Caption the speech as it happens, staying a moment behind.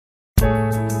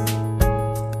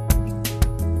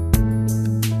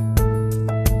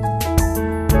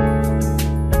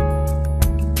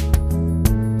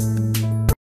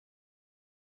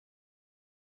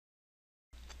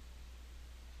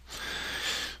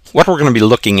What we're going to be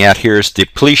looking at here is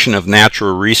depletion of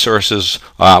natural resources,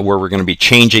 where we're going to be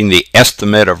changing the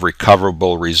estimate of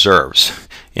recoverable reserves.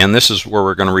 And this is where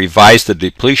we're going to revise the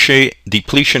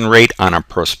depletion rate on a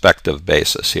prospective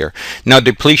basis here. Now,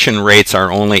 depletion rates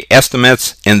are only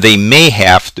estimates, and they may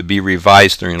have to be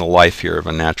revised during the life here of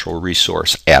a natural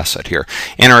resource asset here.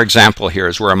 And our example here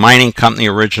is where a mining company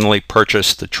originally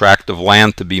purchased the tract of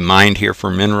land to be mined here for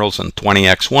minerals in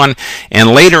 20x1,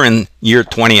 and later in year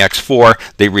 20x4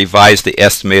 they revised the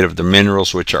estimate of the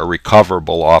minerals which are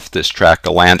recoverable off this tract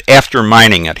of land after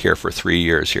mining it here for 3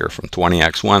 years here from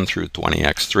 20x1 through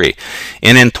 20x3.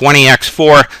 And in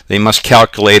 20x4 they must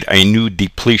calculate a new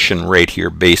depletion rate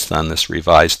here based on this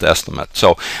revised estimate.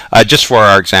 So just for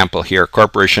our example here,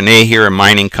 Corporation A here, a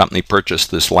mining company,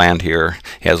 purchased this land here,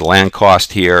 has land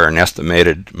cost here and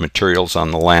estimated materials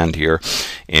on the land here,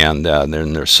 and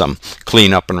then there's some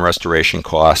cleanup and restoration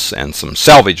costs and some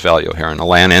salvage value here in the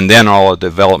land, and then all the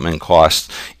development costs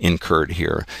incurred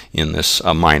here in this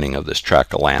mining of this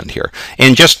tract of land here.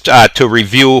 And just to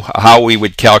review how we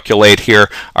would calculate here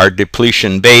our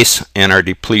depletion base and our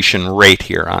depletion rate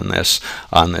here on this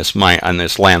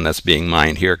land that's being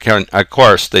mined here. Of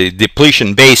course, the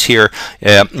depletion base here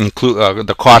include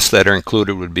the costs that are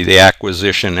included would be the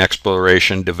acquisition,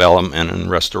 exploration, development, and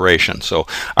restoration. So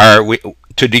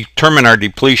to determine our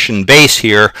depletion base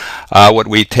here, what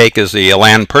we take is the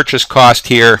land purchase cost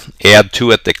here, add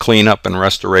to it the cleanup and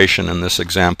restoration in this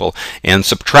example, and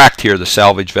subtract here the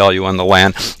salvage value on the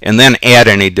land, and then add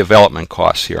any development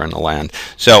costs here on the land.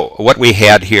 So what we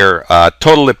had here,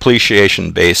 total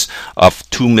depreciation base of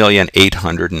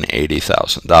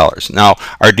 $2,880,000. Now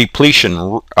our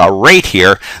depletion rate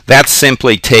here, that's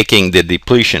simply taking the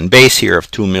depletion base here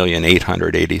of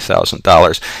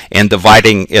 $2,880,000 and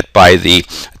dividing it by the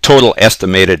total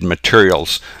estimated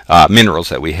minerals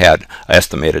that we had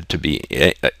estimated to be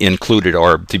included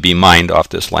or to be mined off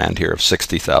this land here of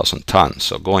 60,000 tons.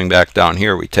 So going back down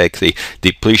here, we take the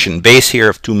depletion base here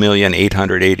of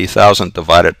 2,880,000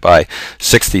 divided by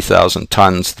 60,000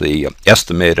 tons, the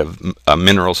estimate of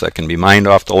minerals that can be mined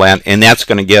off the land, and that's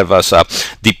going to give us a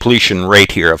depletion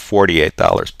rate here of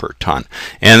 $48 per ton.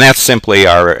 And that's simply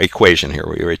our equation here.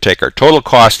 We take our total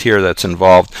cost here that's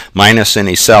involved minus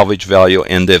any salvage value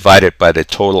and divide it by the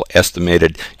total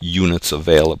estimated units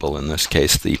available. In this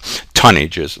case, the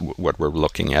tonnage is what we're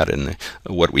looking at in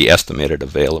what we estimated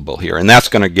available here, and that's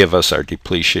going to give us our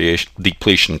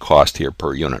depletion cost here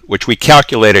per unit, which we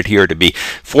calculated here to be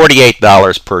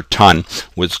 $48 per ton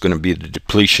was going to be the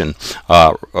depletion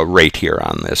rate here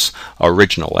on this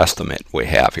original estimate we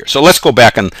have here. So let's go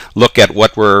back and look at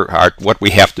what we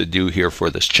have to do here for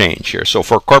this change here. So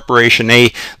for Corporation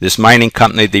A, this mining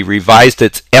company, they revised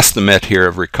its estimate here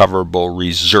of recoverable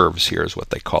reserves here is what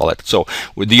they call it. So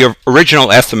with the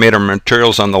original estimate of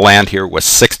materials on the land here was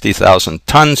 60,000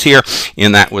 tons here,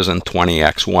 and that was in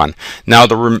 20x1. Now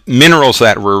the minerals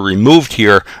that were removed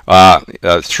here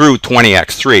through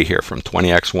 20x3 here, from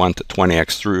 20x1 to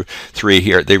 20x3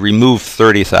 here, they removed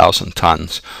 30,000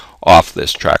 tons off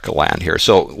this tract of land here.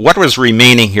 So what was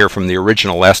remaining here from the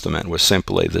original estimate was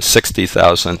simply the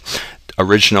 60,000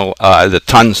 the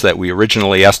tons that we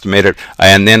originally estimated,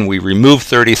 and then we removed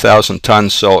 30,000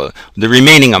 tons, so the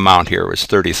remaining amount here was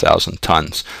 30,000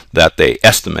 tons that they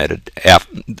estimated.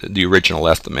 The original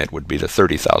estimate would be the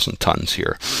 30,000 tons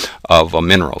here of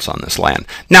minerals on this land.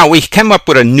 Now we came up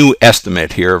with a new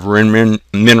estimate here of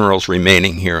minerals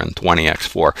remaining here in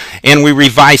 20x4, and we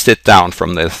revised it down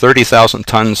from the 30,000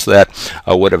 tons that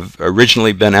would have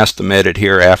originally been estimated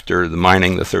here after the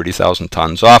mining the 30,000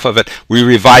 tons off of it. We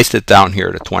revised it down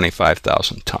here to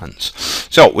 25,000 tons.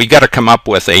 So we got to come up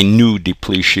with a new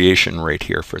depreciation rate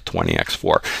here for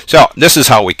 20x4. So this is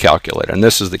how we calculate, and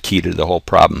this is the key to the whole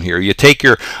problem here. You take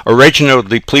your original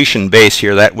depletion base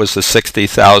here, that was the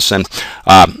 60,000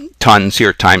 tons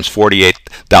here times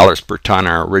 $48 per ton.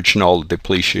 Our original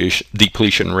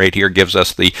depletion rate here gives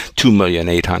us the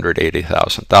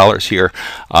 $2,880,000 here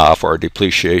for our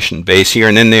depreciation base here,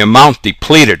 and then the amount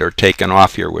depleted or taken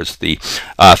off here was the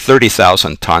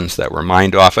 30,000 tons that were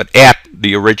mined off it at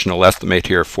the original estimate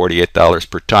here, $48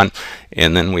 per ton,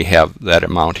 and then we have that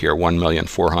amount here,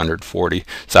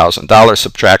 $1,440,000.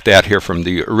 Subtract that here from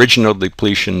the original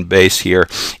depletion base here,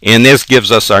 and this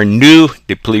gives us our new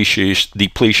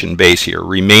depletion base here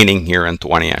remaining here in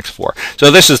 20x4. So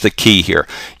this is the key here.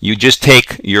 You just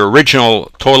take your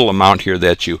original total amount here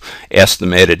that you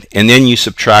estimated, and then you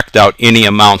subtract out any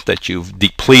amount that you've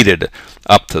depleted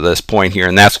up to this point here,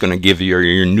 and that's going to give you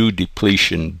your new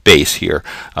depletion base here,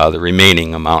 the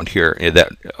remaining amount here that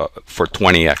for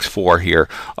 20x4 here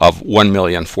of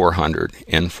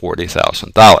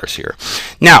 $1,440,000 here.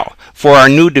 Now, for our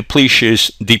new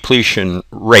depletion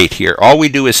rate here, all we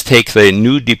do is take the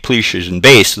new depletion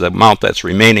base, the amount that's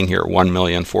remaining here,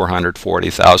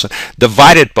 1,440,000,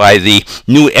 divided by the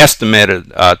new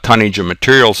estimated tonnage of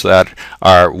materials that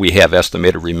we have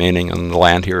estimated remaining on the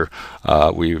land here.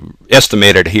 We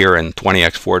estimated here in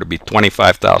 20x4 to be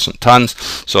 25,000 tons.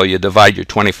 So you divide your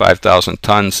 25,000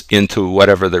 tons into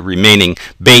whatever the remaining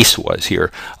base was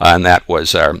here, and that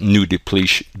was our new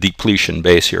depletion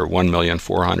base here,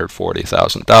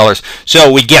 $1,440,000.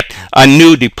 So we get a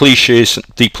new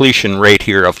depletion rate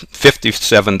here of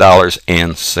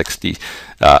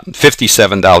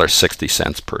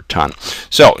 $57.60 per ton.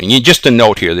 So just a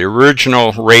note here, the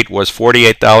original rate was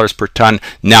 $48 per ton.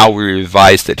 Now we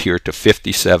revised it here to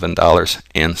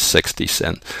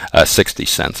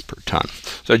 $57.60 per ton.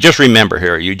 So just remember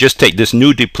here, you just take this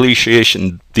new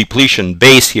depletion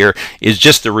base here is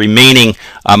just the remaining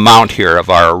amount here of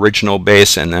our original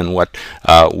base, and then what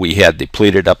we had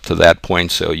depleted up to that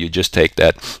point. So you just take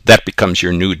that becomes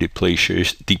your new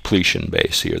depletion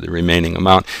base here, the remaining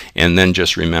amount, and then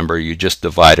just remember you just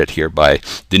divide it here by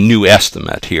the new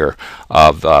estimate here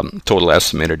of total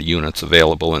estimated units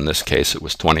available. In this case it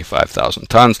was 25,000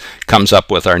 tons, comes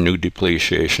up with our new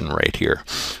depletion rate here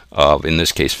of, in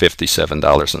this case,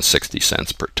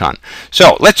 $57.60 per ton.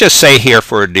 So let's just say here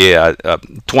for the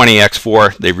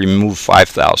 20x4 they remove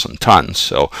 5,000 tons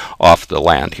so off the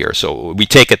land here. So we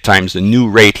take it times the new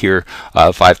rate here,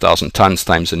 5,000 tons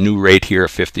times the new rate here,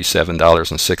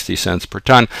 $57.60 per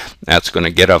ton. That's going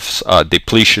to get us a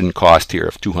depletion cost here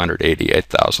of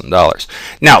 $288,000.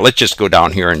 Now let's just go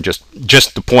down here and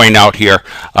just to point out here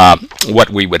what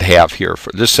we would have here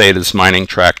for this, say this mining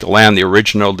tract of land. The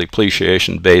original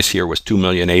depletion base here was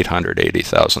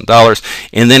 $2,880,000,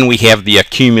 and then we have the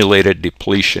accumulated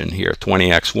depletion here,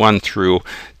 20x1 through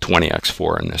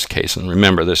 20x4 in this case. And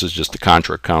remember, this is just a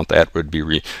contra account that would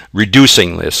be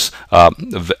reducing this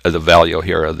the value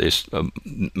here of this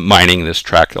mining this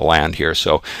tract of land here.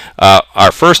 So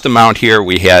our first amount here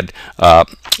we had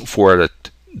for the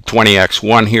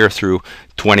 20x1 here through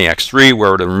 20x3,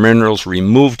 where the minerals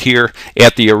removed here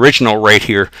at the original rate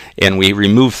here, and we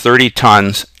removed 30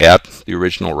 tons at the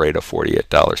original rate of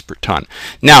 $48 per ton.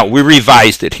 Now we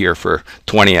revised it here for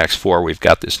 20x4. We've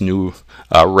got this new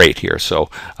rate here. So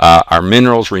our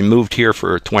minerals removed here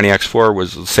for 20x4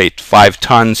 was, let's say, 5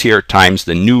 tons here times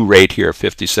the new rate here,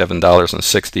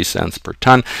 $57.60 per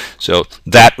ton. So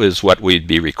that was what we'd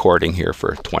be recording here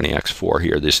for 20x4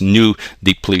 here, this new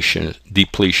depletion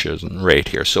rate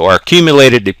here. So our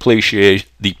accumulated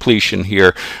depletion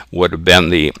here would have been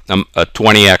the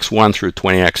 20x1 through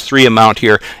 20x3 amount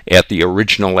here at the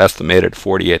original estimated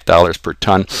 $48 per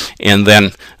ton, and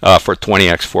then for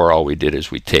 20x4 all we did is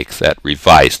we take that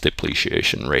revised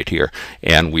depletion rate here,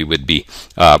 and we would be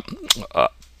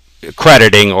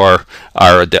crediting or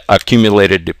our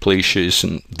accumulated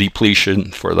depletion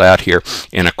for that here,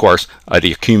 and of course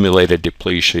the accumulated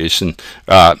depletion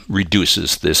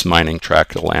reduces this mining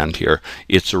tract of land here,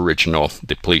 its original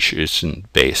depletion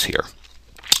base here.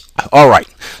 All right,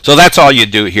 so that's all you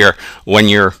do here when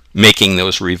you're making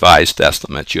those revised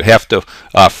estimates. You have to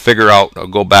figure out,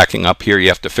 go backing up here, you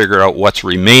have to figure out what's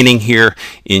remaining here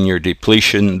in your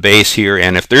depletion base here,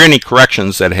 and if there are any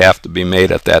corrections that have to be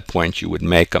made at that point, you would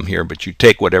make them here. But you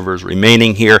take whatever is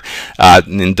remaining here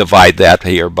and divide that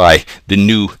here by the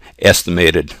new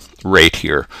estimated rate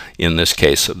here, in this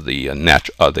case of the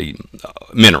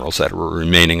minerals that were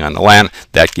remaining on the land.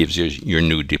 That gives you your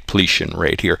new depletion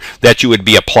rate here that you would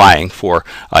be applying for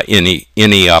any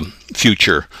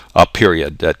future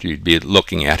period that you'd be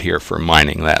looking at here for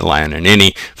mining that land, and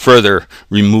any further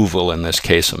removal, in this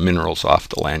case of minerals off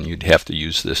the land, you'd have to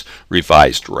use this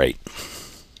revised rate.